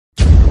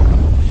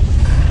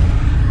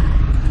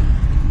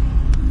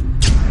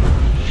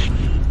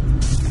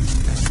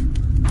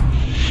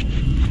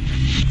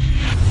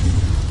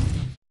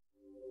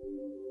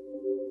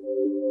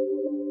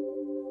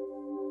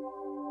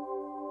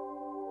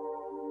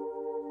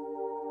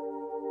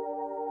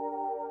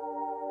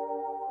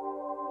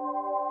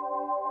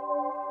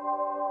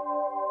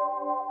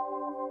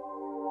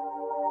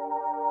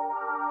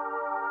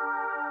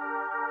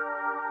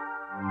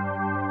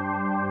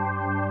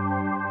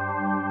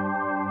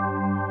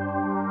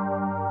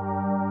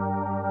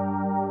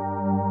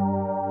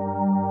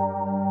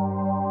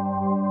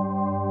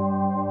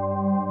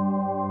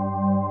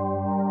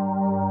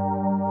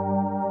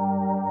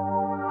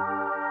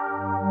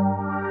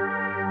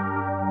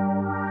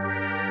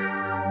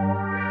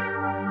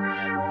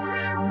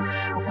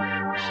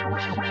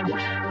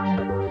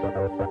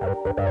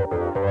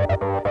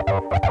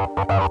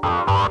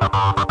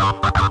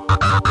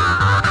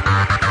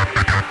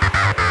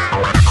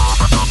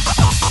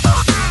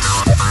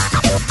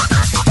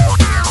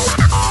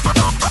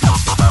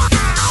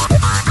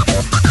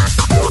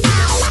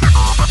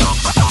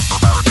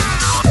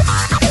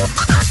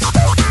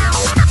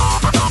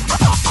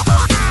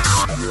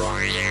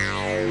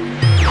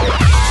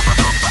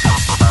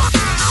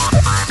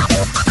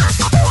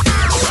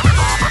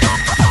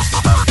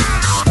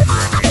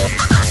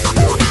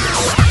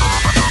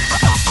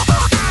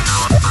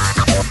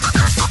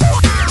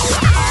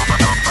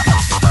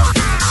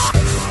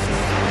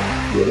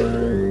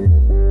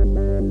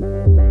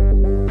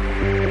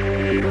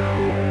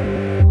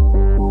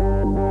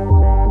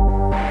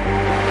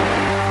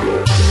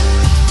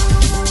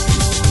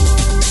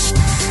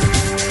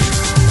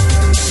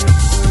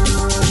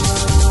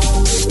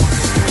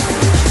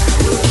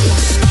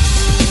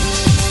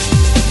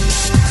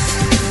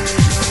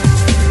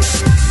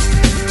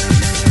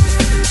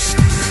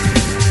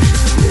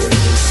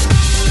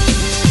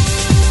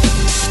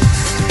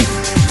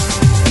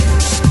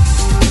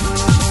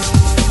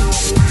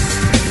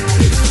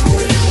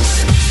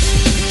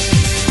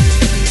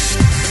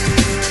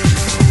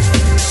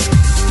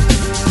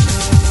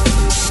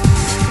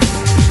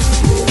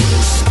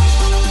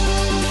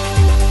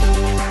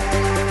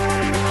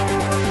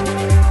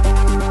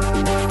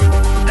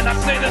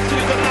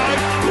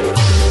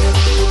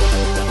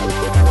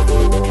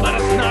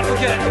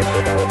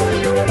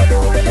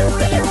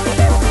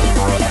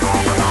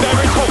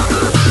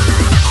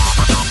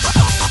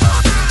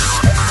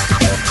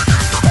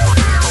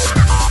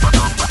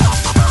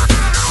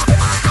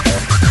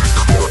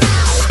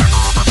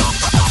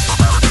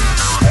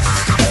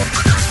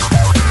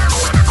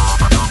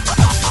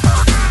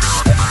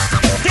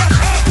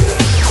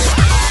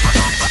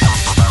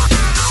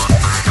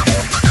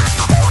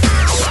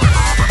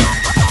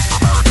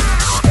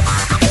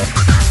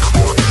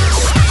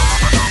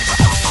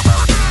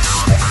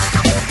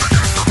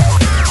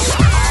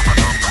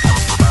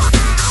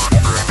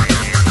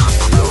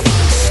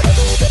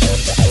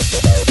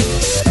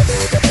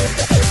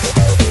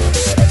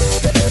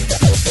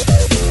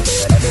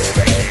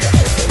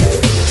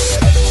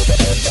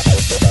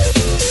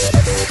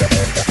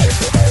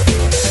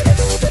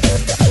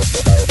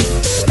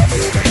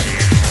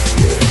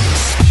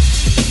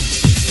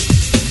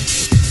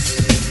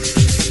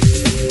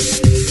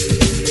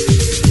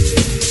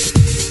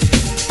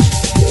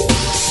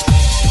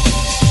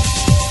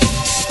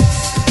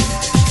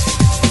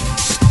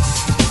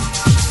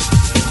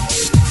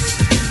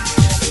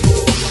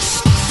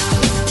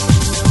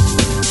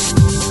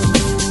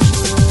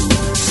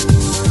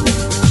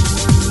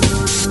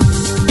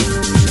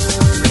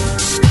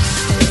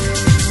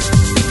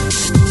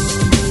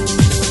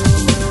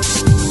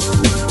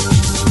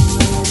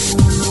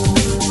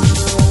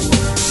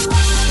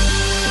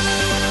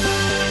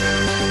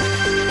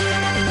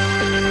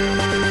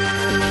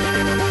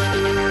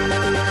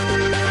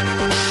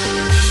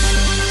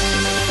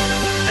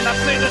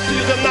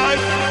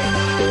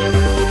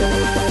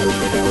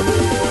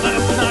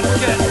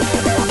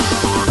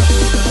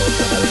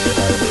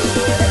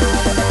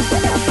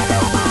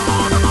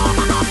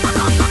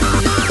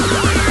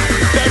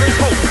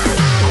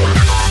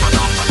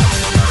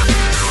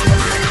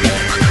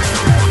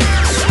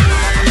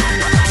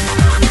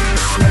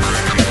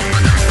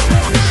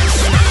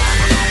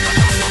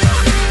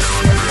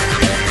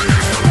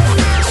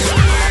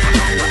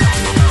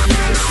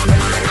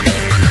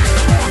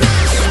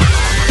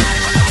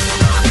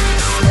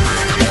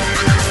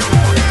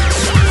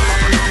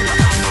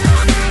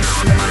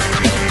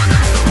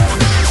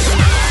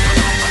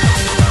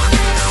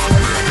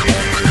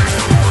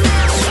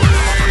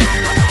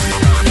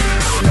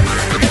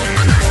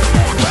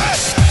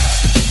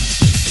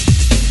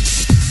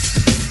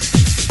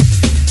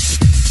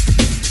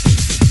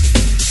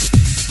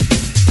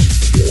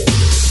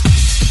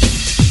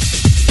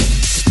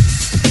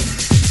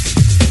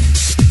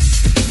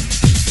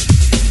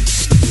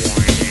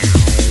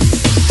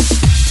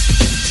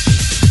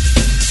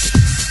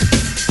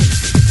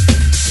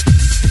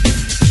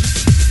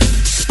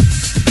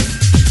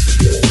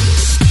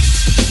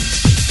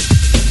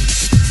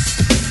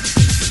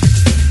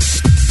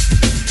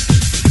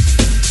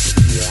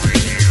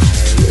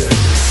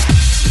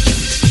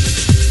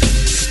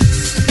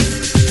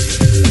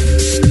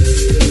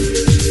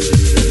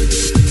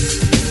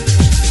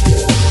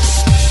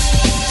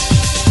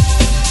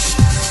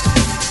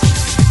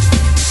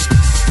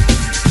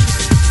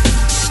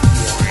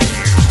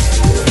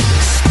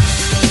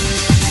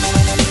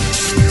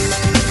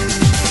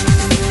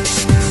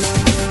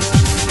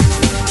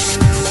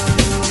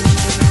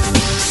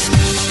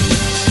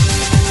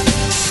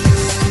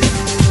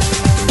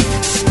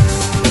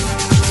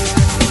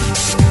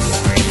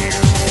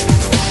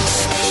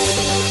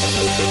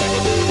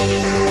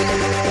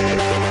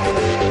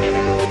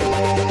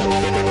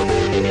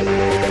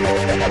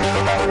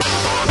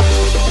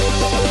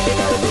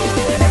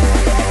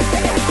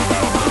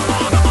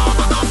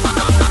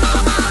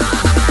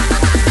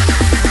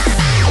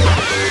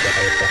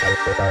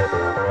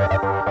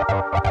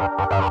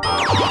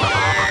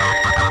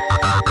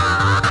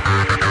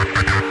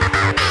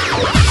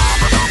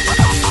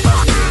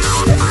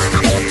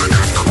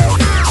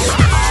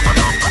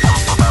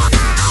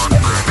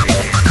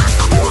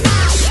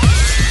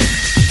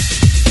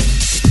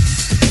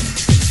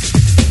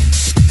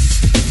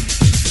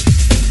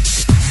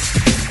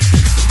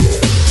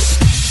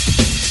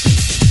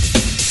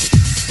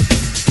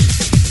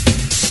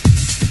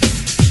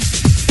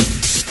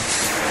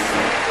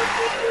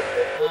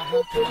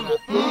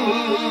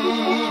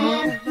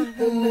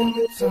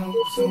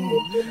to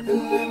him,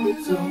 and let me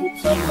talk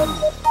to him.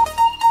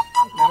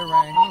 Let it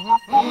rain.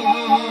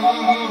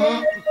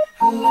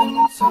 And let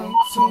me talk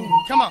to him.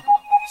 Come on.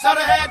 So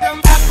they had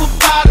them apple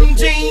bottom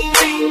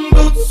jean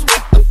boots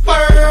with the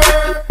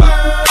fur.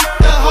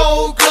 The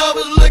whole club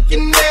was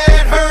looking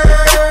at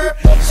her.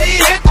 She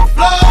hit the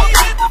floor.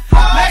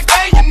 Next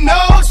thing you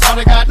know, so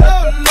they got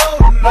low.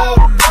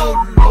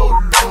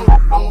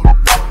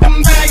 Them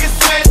baggy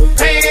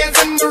sweatpants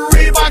and the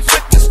Reeboks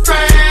with the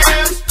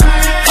straps.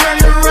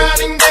 Turned around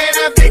and gave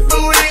that big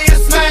booty a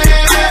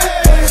slam.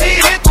 She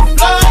hit the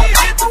floor.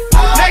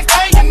 Next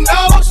thing you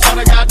know, so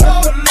they got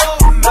low.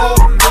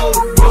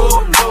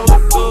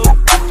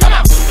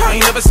 I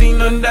ain't never seen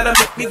nothing that'll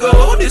make me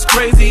go this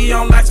crazy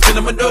on like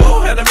spinning my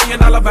dough. Had $1 million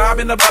vibe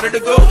in the body to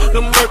go.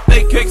 Them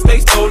birthday cakes, they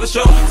stole the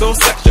show. So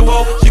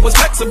sexual, she was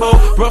flexible,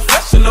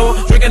 professional,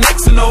 drinking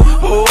Xano.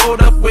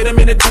 Hold up, wait a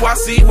minute, do I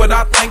see what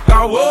I think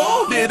I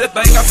will? Did a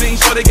thing I seen,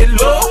 sure they get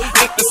low.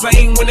 Ain't the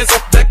same when it's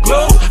up that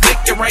glow.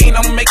 Make it rain,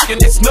 I'm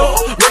making it snow.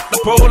 Work the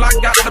pole, I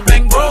got the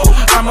bang bro.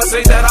 I'ma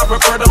say that I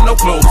prefer them no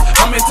clothes.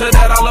 I'm into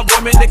that, I love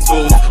women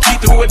exposed. She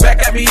threw it back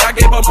at me, I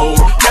gave her more.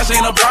 Cash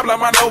ain't a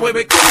problem, I know it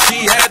because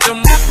she had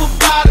them apple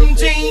bottom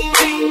jean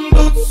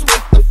boots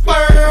with the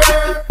fur.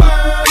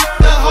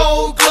 The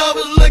whole club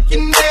was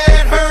looking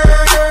at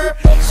her.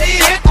 She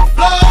hit the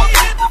floor.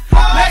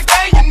 Next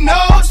thing you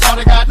know, so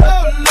they got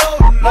low.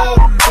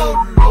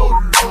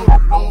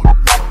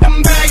 Them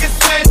baggy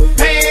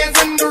sweatpants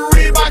and the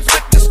Reeboks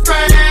with the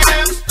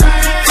straps.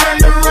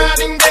 Turned around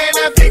and gave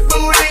that big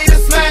booty a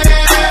slam.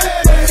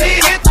 She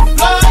hit the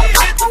floor.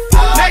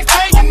 Next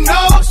thing you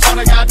know, so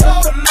they got low.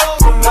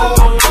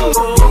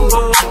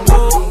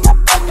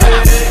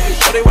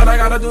 What I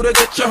gotta do to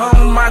get you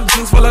home? My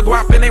jeans full of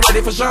guap and they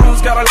ready for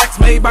shows. Got a Lex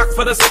Maybach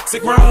for the sexy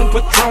grown.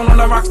 Patron on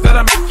the rocks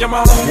that'll make you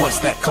moan. 1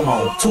 stack, come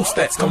on. 2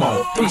 stacks, come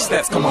on. 3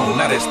 stacks, come on.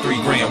 Now that's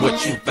 $3 grand.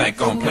 What you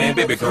think I'm playing?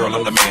 Baby girl,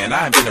 I'm the man.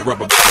 I ain't been a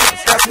rubber band.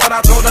 That's what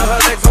I told her. Her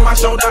legs on my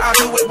shoulder. I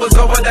knew it was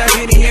over. That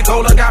Henny and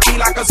Cola got me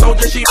like a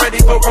soldier. She ready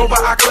for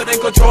Rover. I couldn't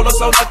control her.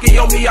 So lucky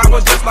on me, I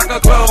was just like a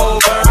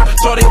clover.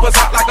 Shorty was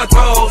hot like a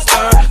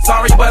toaster.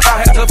 Sorry, but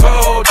I had to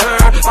fold her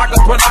like a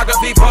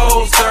pornography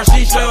poster.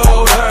 She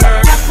showed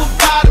her apple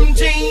bottom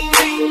jean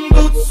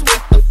boots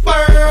with the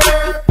fur.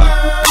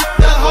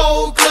 The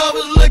whole club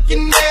was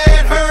looking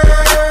at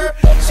her.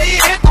 She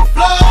hit the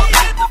floor.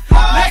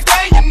 Next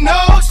thing you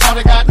know, so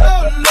they got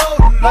low.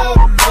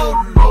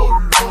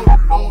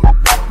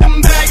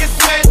 Them baggy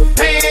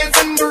sweatpants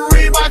and the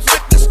Reeboks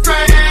with the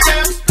straps.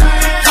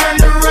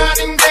 Turned around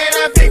and gave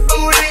that big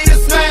booty a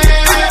slam.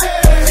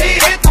 She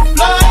hit the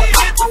floor.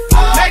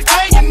 Next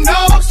thing you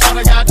know, so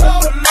they got low.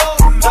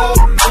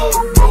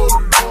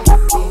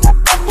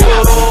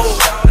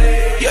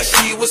 Yeah,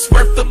 she was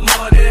worth the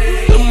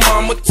money. The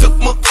mama took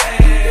my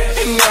cash,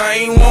 and I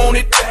ain't want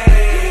it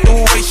back. The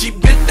way she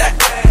bit that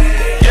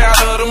ass, got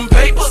her them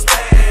papers,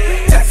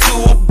 tattoo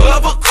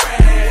above her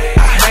crack. I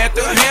had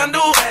to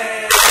handle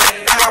that.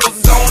 I was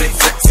on it,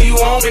 sexy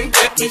woman,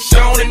 kept me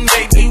shown and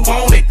made me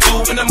want it.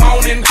 2 in the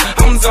morning,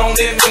 I'm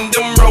zoning, and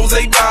them rose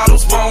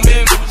bottles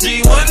foaming.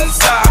 She wouldn't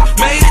stop,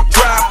 made it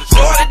drop.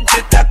 Shorty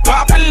did that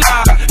poppin'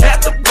 line, had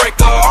to break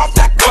her off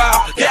that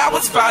cloud. Yeah, I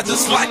was fine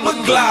just like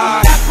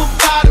McGlide. Apple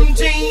bottom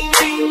jean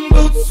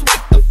boots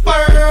with the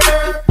fur.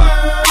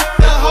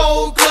 The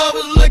whole club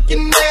was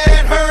looking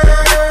at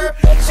her.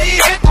 She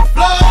hit the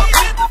floor.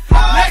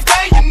 Next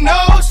thing you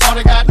know, so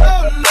they got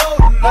low.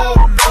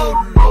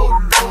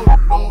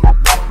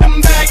 Them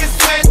baggy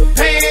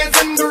sweatpants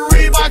and the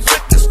Reeboks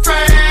with the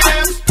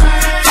straps.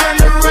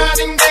 Turned around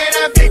and gave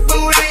that big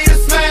booty a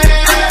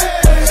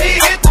slam. She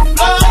hit the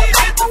floor.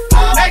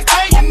 Next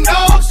thing you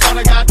know, so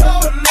they got low.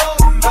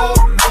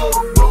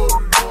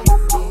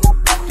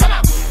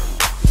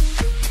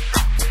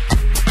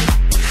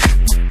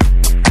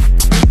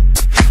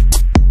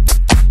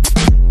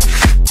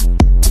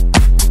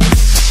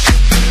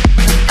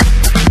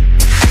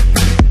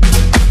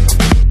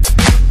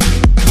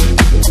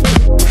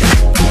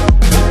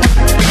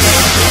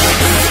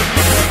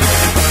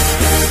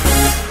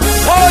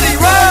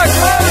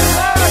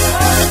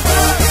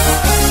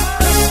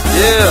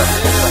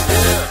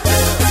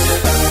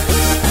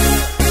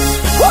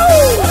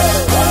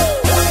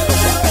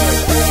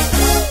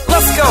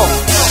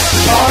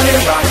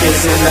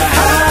 In the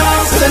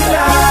house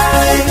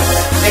tonight,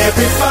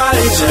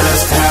 everybody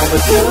just have a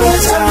good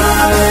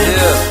time,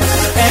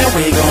 and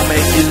we gon'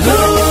 make you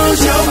lose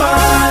your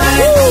mind.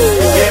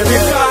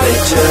 Everybody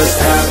just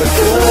have a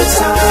good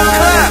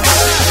time.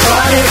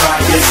 Party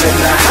rock is in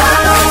the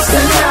house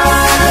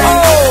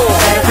tonight.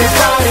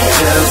 Everybody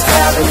just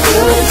have a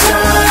good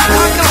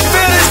time,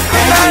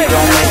 and we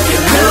gon' make you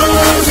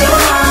lose your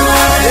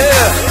mind.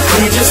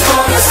 We just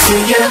wanna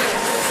see you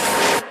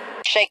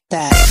shake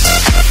that.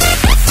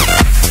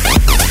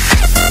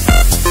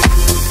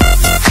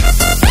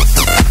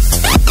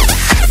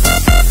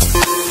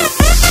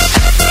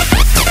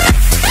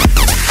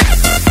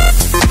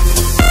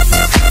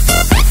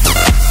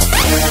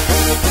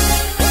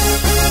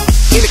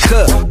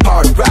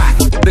 Hard rock,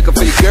 looking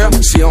for your girl,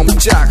 she on my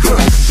jock, huh?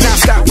 Now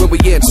stop when we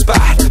in the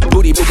spot.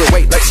 Booty moving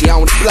weight like she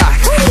on the block.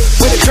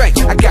 With a drink,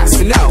 I got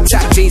to know.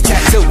 Top jeans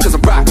tattoo, cause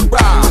I'm rock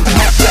around.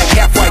 Half black,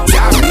 half white,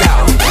 diamond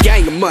now.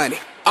 Gang of money,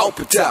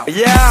 open up.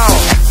 Yo,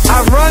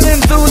 I'm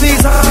running through these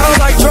halls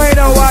like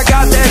Drano. I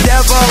got that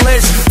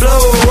devilish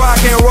flow,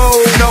 rock and roll,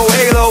 no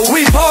halo.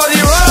 We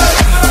party rock.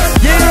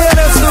 Yeah,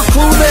 that's the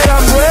crew that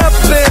I'm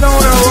reppin'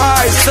 on a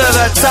rise to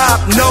the top.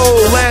 No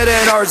lead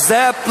in our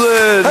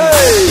Zeppelin.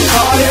 Hey,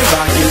 party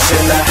rock is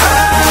in the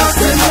house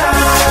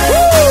tonight.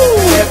 Woo!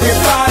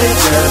 Everybody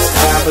just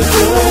have a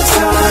good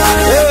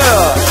time.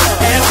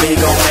 Yeah, and we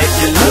gon' make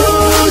you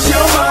lose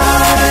your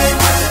mind.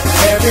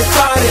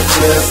 Everybody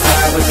just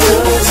have a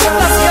good time.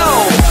 Let's go.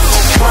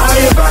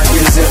 Party rock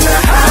is in the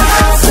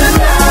house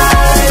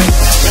tonight.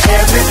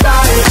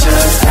 Everybody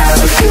just have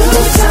a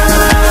good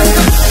time.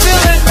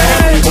 Feel it,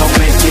 man. We gon'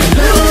 make you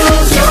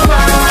lose your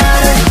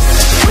mind.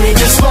 We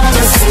just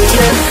wanna see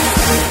it.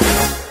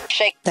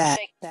 Shake that.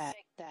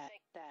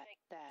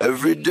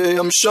 Every day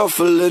I'm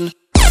shuffling.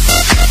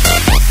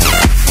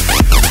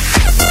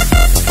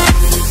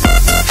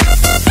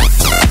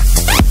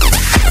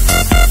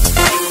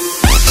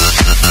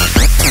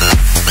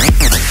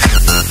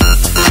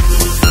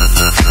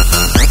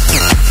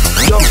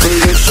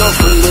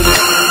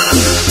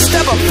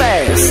 Step up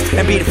fast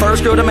and be the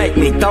first girl to make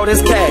me throw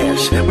this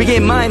cash. We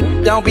get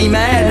mine, don't be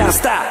mad, now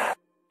stop.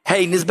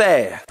 Hating is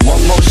bad.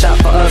 One more shot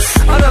for us,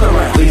 another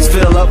round. Please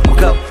fill up my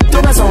cup,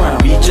 don't mess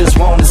around. We just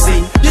wanna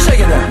see you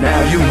shaking up.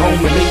 Now you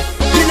home with me,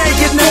 you're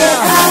naked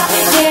now. Get up,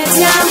 get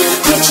down,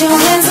 put your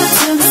hands up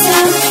to the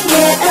sound.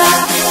 Get up,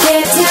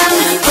 get down,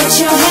 put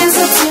your hands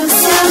up to the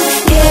sound.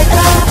 Get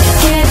up,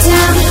 get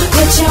down,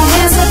 put your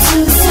hands up to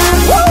the sound.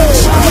 Put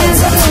your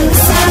hands up to the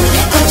sound.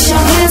 Put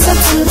your hands up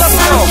to the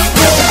sound.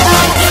 Get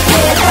up,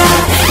 get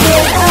up,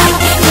 get up,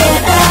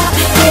 get up,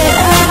 get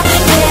up,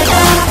 get up, get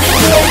up,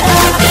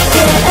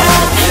 get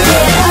up, get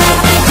up.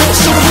 Put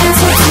your hands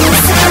up to the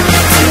sound,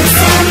 to the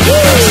sound.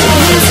 Put your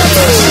hands up,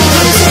 put your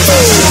hands up, put your hands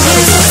up,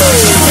 put your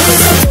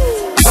hands up.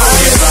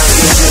 Party rock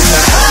is in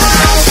the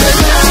house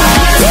tonight.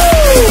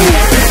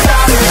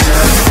 Everybody just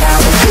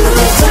have a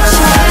good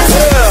time.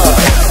 Yeah,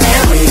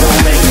 and we gon'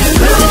 make you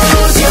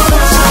lose your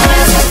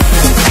mind.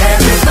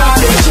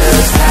 Everybody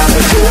just have a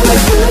good time.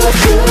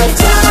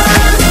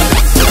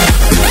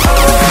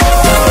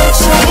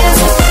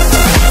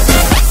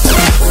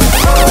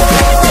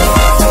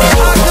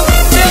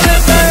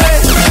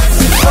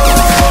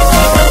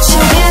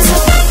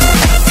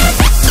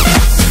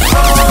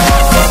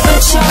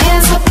 Put your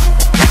hands up.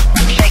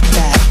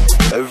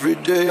 Every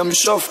day I'm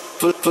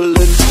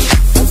shuffling.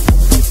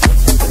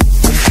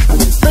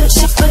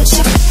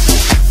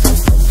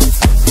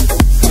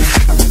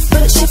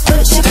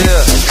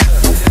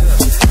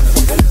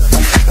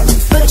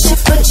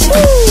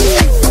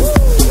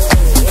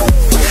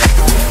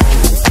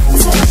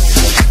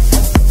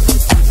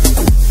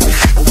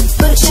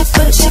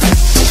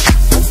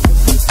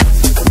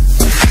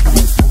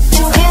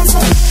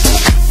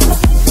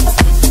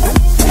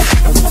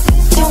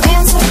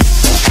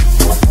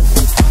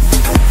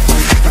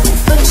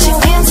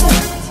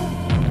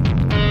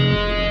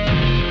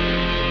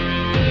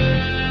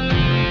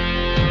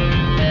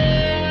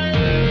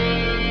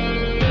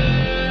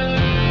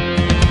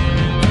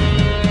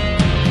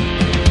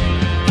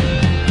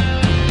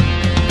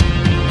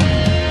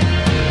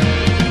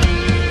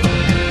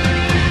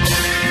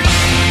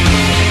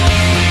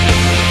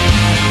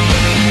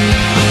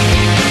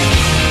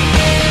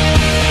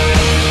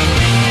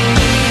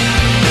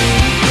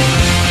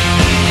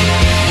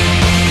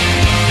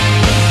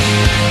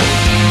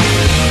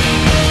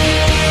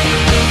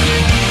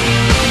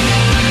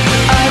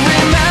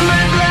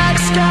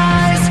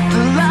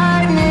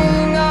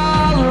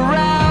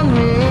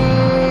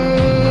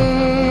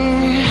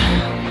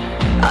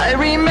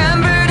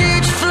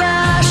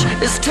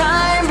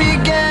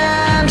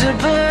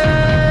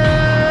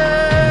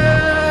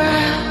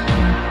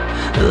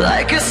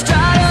 Like a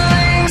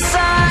startling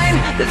sign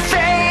that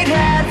fate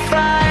had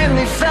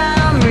finally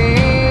found me,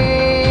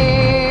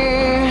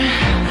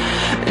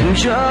 and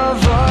your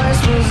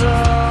voice was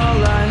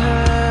all I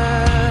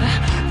heard,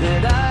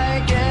 that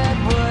I get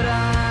what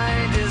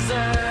I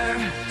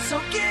deserve, so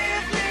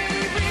give me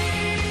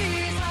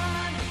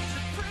reason to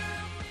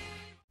prove me.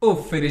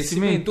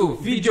 Oferecimento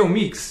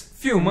Videomix,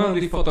 filmando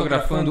e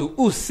fotografando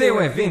o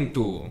seu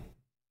evento.